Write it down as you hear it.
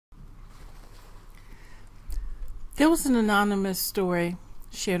There was an anonymous story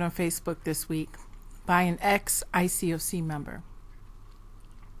shared on Facebook this week by an ex-ICOC member.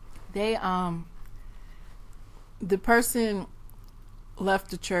 The person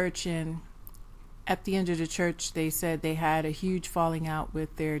left the church, and at the end of the church, they said they had a huge falling out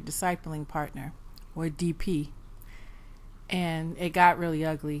with their discipling partner, or DP. And it got really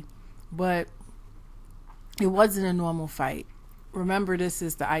ugly. But it wasn't a normal fight. Remember, this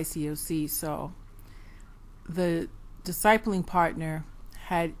is the ICOC, so the discipling partner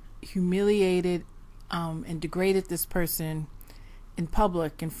had humiliated and degraded this person in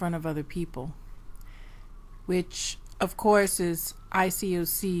public in front of other people, which of course is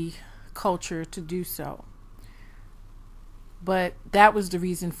ICOC culture to do so. But that was the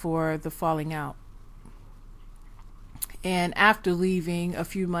reason for the falling out. And after leaving, a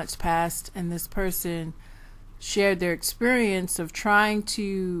few months passed, and this person shared their experience of trying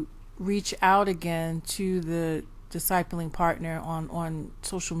to reach out again to the discipling partner on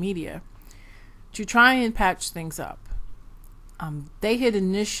social media to try and patch things up. They had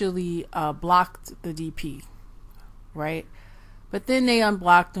initially blocked the DP, right? But then they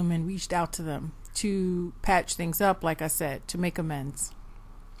unblocked them and reached out to them to patch things up, like I said, to make amends.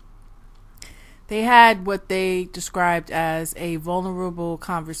 They had what they described as a vulnerable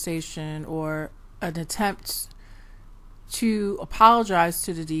conversation, or an attempt to apologize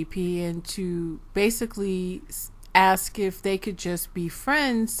to the DP and to basically ask if they could just be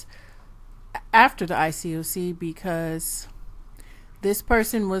friends after the ICOC, because this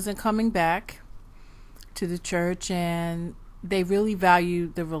person wasn't coming back to the church and they really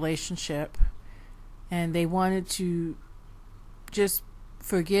valued the relationship, and they wanted to just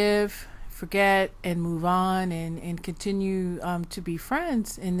forget and move on and continue to be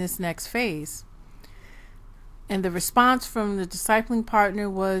friends in this next phase. And the response from the discipling partner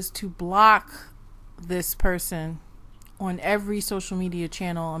was to block this person on every social media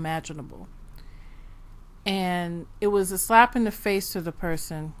channel imaginable. And it was a slap in the face to the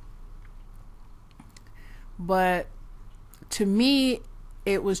person. But to me,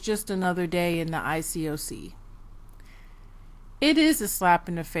 it was just another day in the ICOC. It is a slap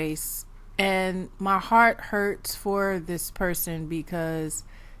in the face. And my heart hurts for this person, because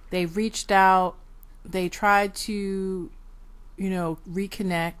they reached out. They tried to,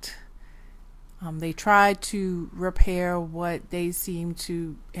 reconnect. They tried to repair what they seemed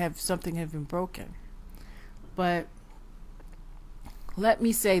to have been broken. But let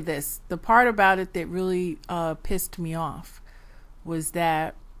me say this. The part about it that really pissed me off was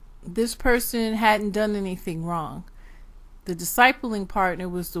that this person hadn't done anything wrong. The discipling partner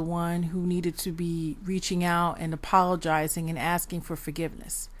was the one who needed to be reaching out and apologizing and asking for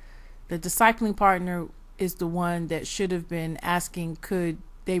forgiveness. The discipling partner is the one that should have been asking, could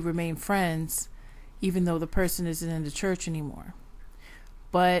they remain friends even though the person isn't in the church anymore.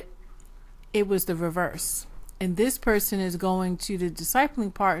 But it was the reverse. And this person is going to the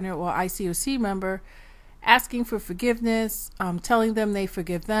discipling partner or ICOC member, asking for forgiveness, telling them they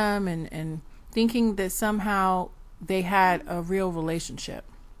forgive them, and thinking that somehow they had a real relationship.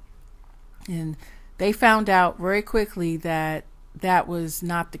 And they found out very quickly that that was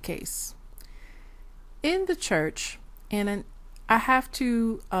not the case. In the church, and I have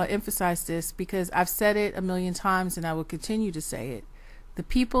to emphasize this because I've said it a million times and I will continue to say it. The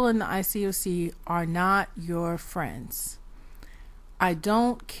people in the ICOC are not your friends. I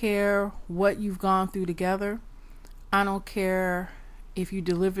don't care what you've gone through together. I don't care if you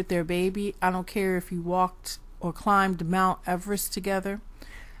delivered their baby. I don't care if you walked or climbed Mount Everest together.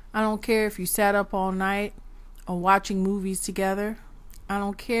 I don't care if you sat up all night or watching movies together. I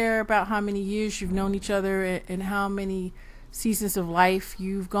don't care about how many years you've known each other and how many seasons of life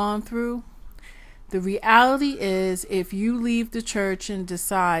you've gone through. The reality is, if you leave the church and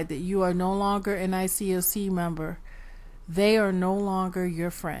decide that you are no longer an ICOC member, they are no longer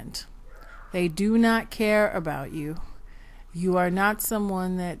your friend. They do not care about you. You are not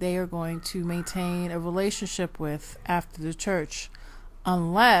someone that they are going to maintain a relationship with after the church,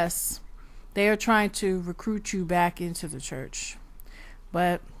 unless they are trying to recruit you back into the church.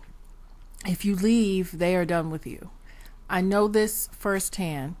 But if you leave, they are done with you. I know this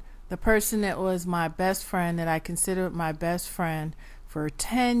firsthand. The person that was my best friend, that I considered my best friend for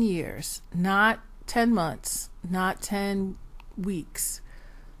 10 years, not 10 months, not 10 weeks,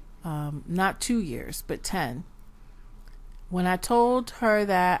 not 2 years, but 10. When I told her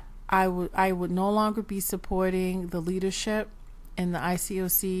that I would no longer be supporting the leadership in the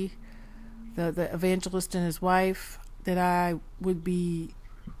ICOC, the evangelist and his wife, that I would be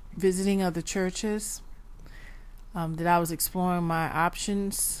visiting other churches, that I was exploring my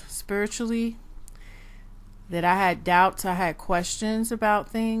options spiritually, that I had doubts, I had questions about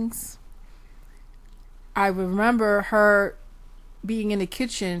things. I remember her being in the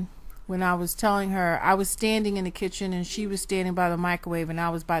kitchen when I was telling her. I was standing in the kitchen and she was standing by the microwave and I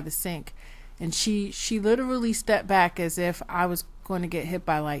was by the sink. And she literally stepped back as if I was going to get hit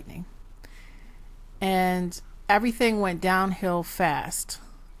by lightning. And everything went downhill fast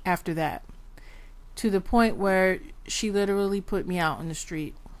after that, to the point where she literally put me out in the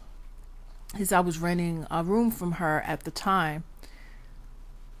street, as I was renting a room from her at the time.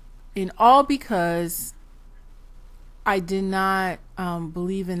 And all because I did not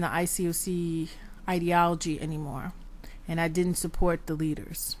believe in the ICOC ideology anymore, and I didn't support the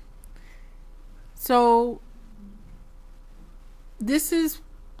leaders. So this is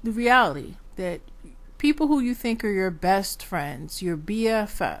the reality, that people who you think are your best friends, your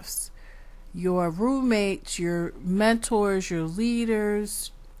BFFs, your roommates, your mentors, your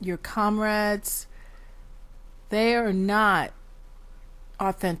leaders, your comrades, they are not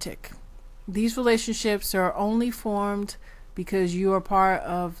authentic. These relationships are only formed because you are part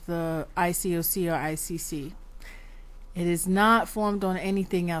of the ICOC or ICC. It is not formed on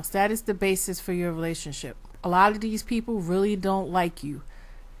anything else. That is the basis for your relationship. A lot of these people really don't like you.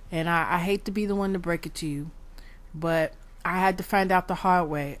 And I hate to be the one to break it to you, but I had to find out the hard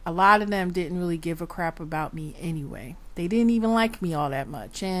way. A lot of them didn't really give a crap about me anyway. They didn't even like me all that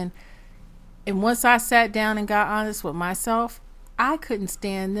much. And once I sat down and got honest with myself, I couldn't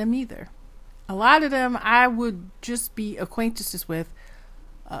stand them either. A lot of them I would just be acquaintances with.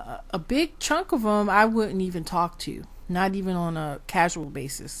 A big chunk of them I wouldn't even talk to, not even on a casual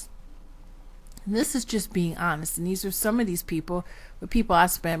basis. And this is just being honest. And these are some of these people, the people I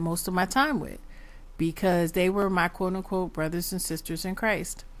spent most of my time with, because they were my quote unquote brothers and sisters in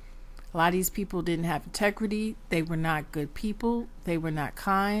Christ. A lot of these people didn't have integrity. They were not good people. They were not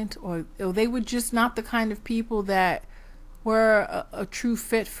kind, or they were just not the kind of people that were a true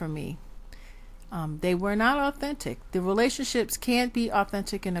fit for me. They were not authentic. The relationships can't be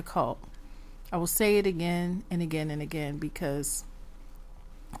authentic in a cult. I will say it again and again and again, because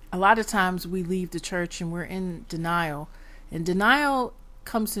a lot of times we leave the church and we're in denial, and denial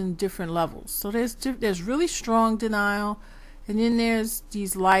comes in different levels. So there's really strong denial, and then there's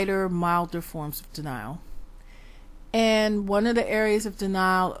these lighter, milder forms of denial. And one of the areas of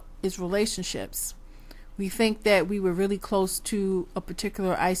denial is relationships. We think that we were really close to a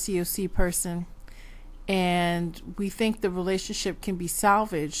particular ICOC person, and we think the relationship can be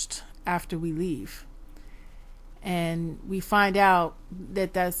salvaged after we leave. And we find out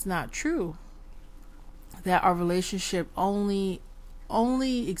that that's not true. That our relationship only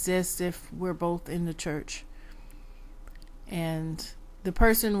exists if we're both in the church. And the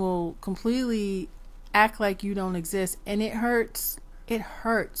person will completely act like you don't exist, and it hurts. It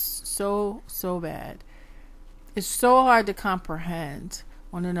hurts so bad. It's so hard to comprehend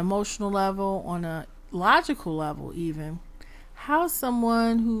on an emotional level, on a logical level even, how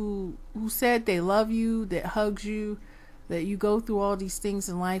someone who said they love you, that hugs you, that you go through all these things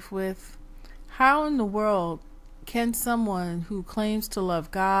in life with, how in the world can someone who claims to love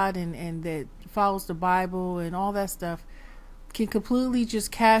God and that follows the Bible and all that stuff can completely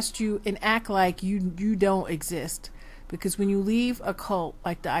just cast you and act like you don't exist? Because when you leave a cult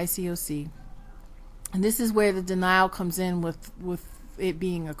like the ICOC, and this is where the denial comes in with it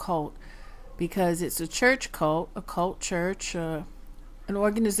being a cult, because it's a church cult, a cult church, an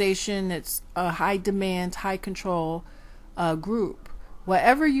organization that's a high demand, high control group,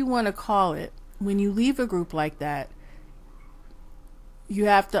 whatever you want to call it. When you leave a group like that, you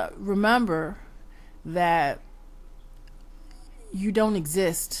have to remember that you don't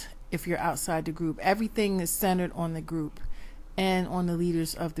exist if you're outside the group. Everything is centered on the group and on the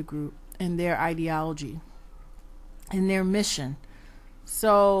leaders of the group and their ideology and their mission.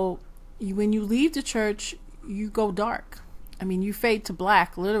 So when you leave the church, you go dark. I mean, you fade to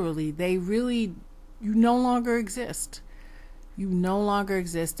black, literally. You no longer exist. You no longer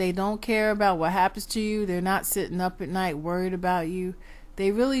exist. They don't care about what happens to you. They're not sitting up at night worried about you.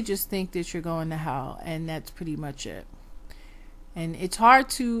 They really just think that you're going to hell, and that's pretty much it. And it's hard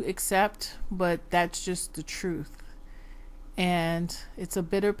to accept, but that's just the truth. And it's a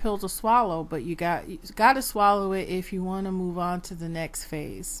bitter pill to swallow, but you got to swallow it if you want to move on to the next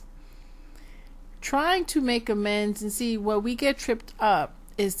phase. Trying to make amends, and see, what we get tripped up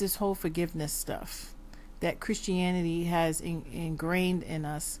is this whole forgiveness stuff that Christianity has ingrained in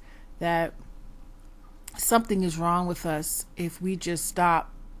us, that something is wrong with us if we just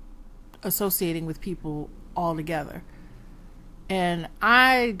stop associating with people altogether. And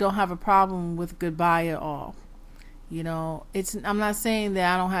I don't have a problem with goodbye at all. You know, I'm not saying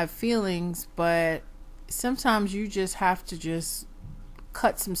that I don't have feelings, but sometimes you just have to just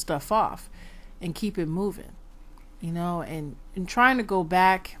cut some stuff off and keep it moving, and trying to go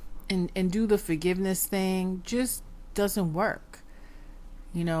back and do the forgiveness thing just doesn't work.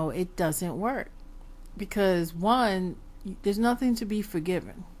 It doesn't work because, one, there's nothing to be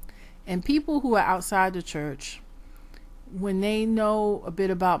forgiven. And people who are outside the church, when they know a bit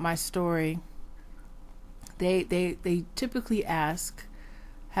about my story, they typically ask,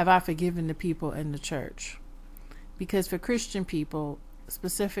 have I forgiven the people in the church? Because for Christian people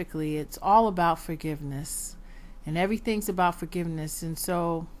specifically, it's all about forgiveness, and everything's about forgiveness. And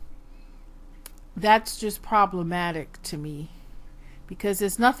so that's just problematic to me, because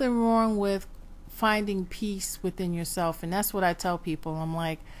there's nothing wrong with finding peace within yourself. And that's what I tell people. I'm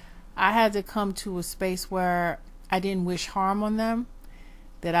like, I had to come to a space where I didn't wish harm on them,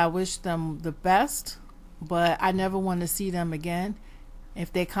 that I wish them the best, but I never want to see them again.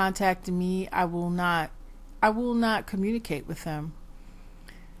 If they contacted me, I will not communicate with them.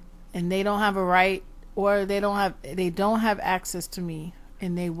 And they don't have a right, or they don't have access to me,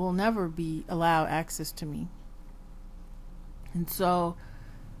 and they will never be allowed access to me. And so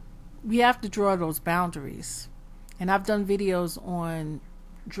we have to draw those boundaries. And I've done videos on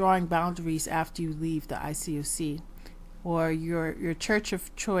drawing boundaries after you leave the ICOC or your church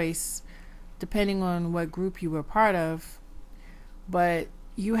of choice, depending on what group you were part of. But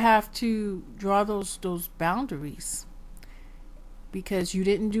you have to draw those boundaries, because you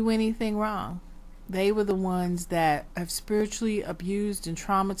didn't do anything wrong. They were the ones that have spiritually abused and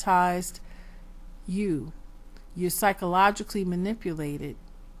traumatized you. You're psychologically manipulated.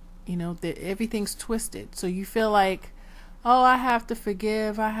 That everything's twisted. So you feel like, oh, I have to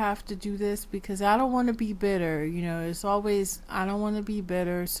forgive, I have to do this because I don't want to be bitter. It's always, I don't want to be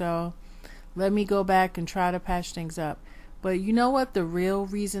bitter, so let me go back and try to patch things up. But you know what the real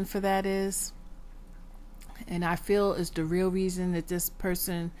reason for that is? And I feel is the real reason that this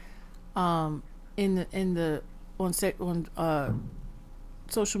person on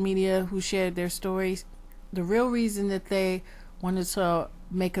social media who shared their stories, the real reason that they wanted to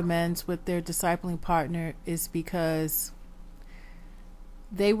make amends with their discipling partner is because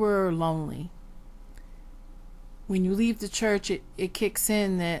they were lonely. When you leave the church, it kicks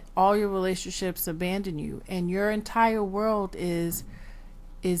in that all your relationships abandon you, and your entire world is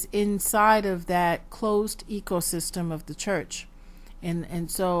inside of that closed ecosystem of the church.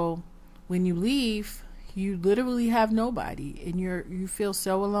 And so when you leave, you literally have nobody, and you feel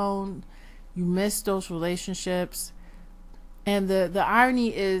so alone. You miss those relationships. And the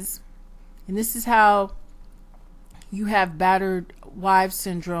irony is, and this is how you have battered wives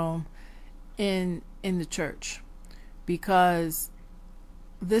syndrome in the church, because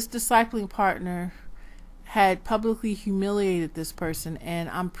this discipling partner had publicly humiliated this person, and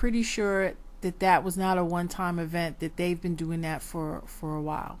I'm pretty sure that was not a one-time event, that they've been doing that for a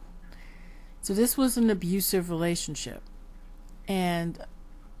while. So this was an abusive relationship. And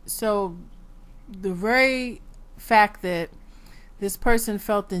so the very fact that this person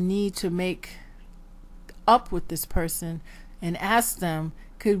felt the need to make up with this person and ask them,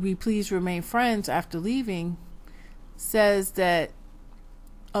 could we please remain friends after leaving, says that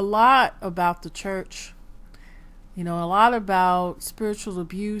a lot about the church, a lot about spiritual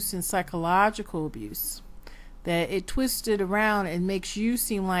abuse and psychological abuse, that it twisted around and makes you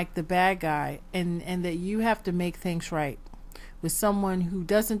seem like the bad guy, and that you have to make things right with someone who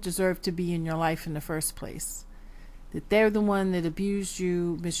doesn't deserve to be in your life in the first place. That they're the one that abused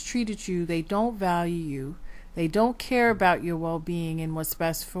you, mistreated you, they don't value you, they don't care about your well-being and what's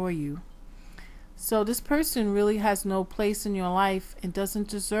best for you. So this person really has no place in your life and doesn't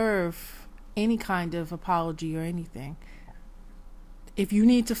deserve any kind of apology or anything. If you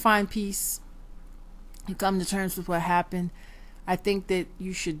need to find peace and come to terms with what happened, I think that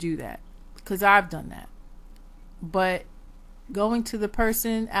you should do that, because I've done that. But going to the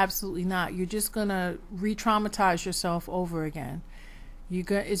person, absolutely not. You're just going to re-traumatize yourself over again.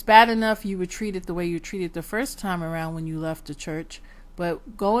 It's bad enough you were treated the way you treated the first time around when you left the church,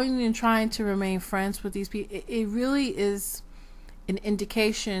 but going and trying to remain friends with these people, it really is an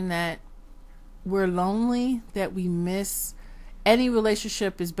indication that we're lonely, that we miss. Any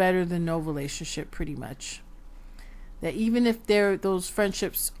relationship is better than no relationship, pretty much. That even if those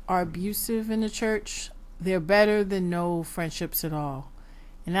friendships are abusive in the church, they're better than no friendships at all.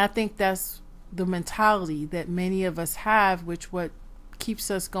 And I think that's the mentality that many of us have, which what keeps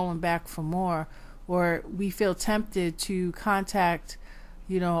us going back for more, or we feel tempted to contact,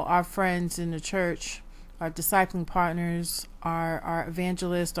 our friends in the church, our discipling partners, our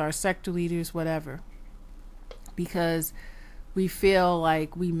evangelists, our sector leaders, whatever, because we feel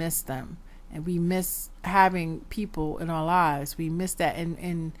like we miss them. and we miss having people in our lives. We miss that,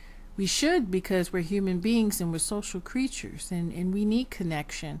 and we should, because we're human beings and we're social creatures, and we need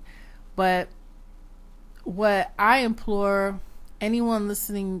connection. But what I implore anyone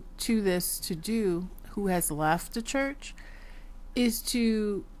listening to this to do who has left the church is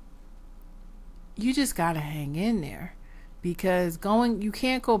you just got to hang in there, because you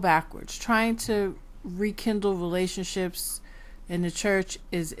can't go backwards. Trying to rekindle relationships in the church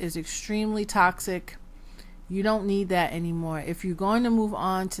is extremely toxic. You don't need that anymore. If you're going to move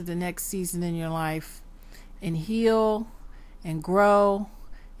on to the next season in your life and heal and grow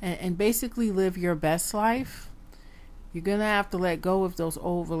and basically live your best life, you're going to have to let go of those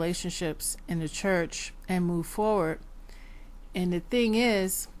old relationships in the church and move forward. And the thing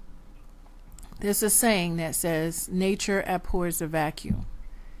is, there's a saying that says, nature abhors a vacuum,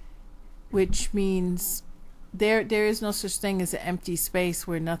 which means there is no such thing as an empty space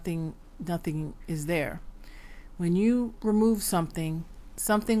where nothing is there. When you remove something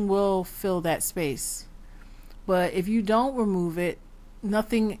will fill that space. But if you don't remove it,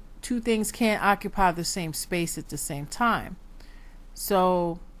 two things can't occupy the same space at the same time.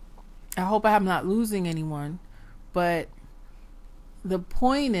 So I hope I'm not losing anyone, but the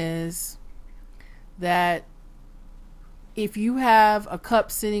point is that if you have a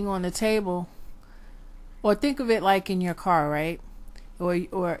cup sitting on the table, or think of it like in your car, right?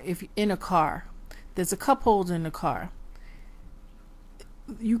 Or if in a car, there's a cup holder in the car.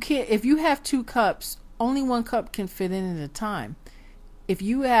 You can't, if you have two cups, only one cup can fit in at a time. If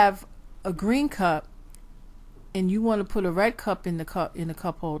you have a green cup and you want to put a red cup in the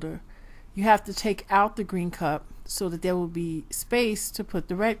cup holder, you have to take out the green cup so that there will be space to put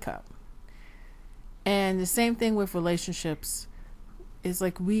the red cup. And the same thing with relationships. It's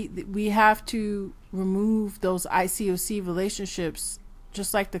like we have to remove those ICOC relationships,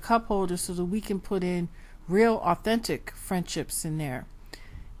 just like the cup holder, so that we can put in real, authentic friendships in there.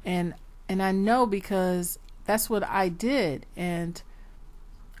 And I know, because that's what I did, and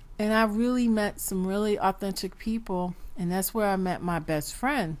I really met some really authentic people, and that's where I met my best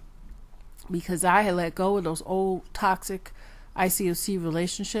friend, because I had let go of those old toxic ICOC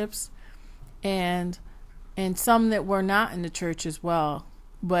relationships, and some that were not in the church as well.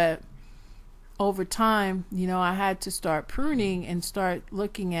 But over time, I had to start pruning and start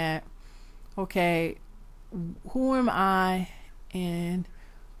looking at, okay, who am I, and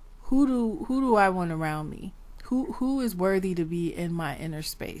who do I want around me? Who is worthy to be in my inner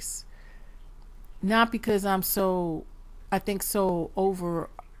space? Not because I'm so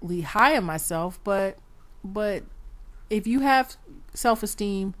overly high on myself, but if you have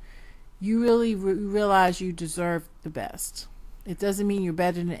self-esteem, you really realize you deserve the best. It doesn't mean you're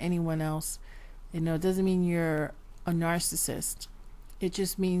better than anyone else. It doesn't mean you're a narcissist. It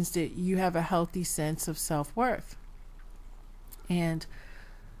just means that you have a healthy sense of self-worth. And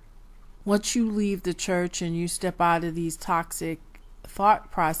once you leave the church and you step out of these toxic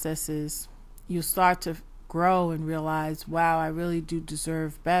thought processes, you'll start to grow and realize, wow, I really do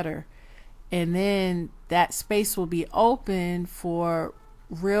deserve better. And then that space will be open for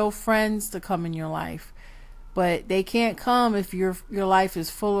real friends to come in your life. But they can't come if your life is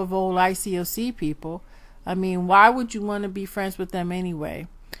full of old ICOC people. I mean, why would you want to be friends with them anyway?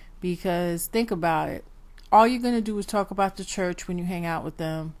 Because think about it. All you're going to do is talk about the church when you hang out with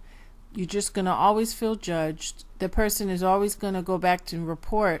them. You're just going to always feel judged. The person is always going to go back to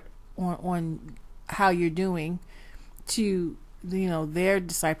report on how you're doing to, their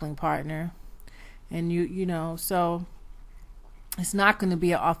discipling partner. And so it's not going to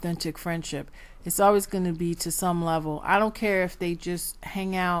be an authentic friendship. It's always going to be to some level. I don't care if they just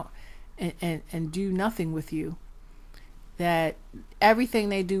hang out and do nothing with you. That everything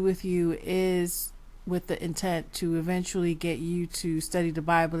they do with you is with the intent to eventually get you to study the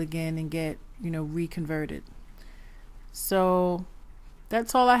Bible again and get, reconverted. So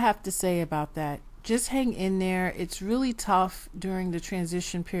that's all I have to say about that. Just hang in there. It's really tough during the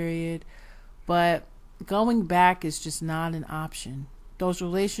transition period, but going back is just not an option. Those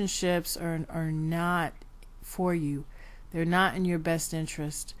relationships are not for you. They're not in your best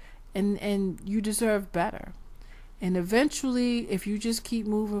interest, and you deserve better. And eventually, if you just keep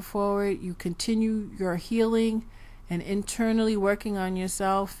moving forward, you continue your healing and internally working on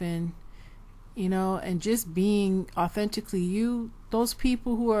yourself, and and just being authentically you, those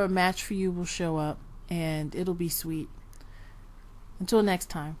people who are a match for you will show up, and it'll be sweet. Until next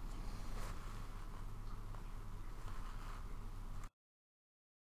time.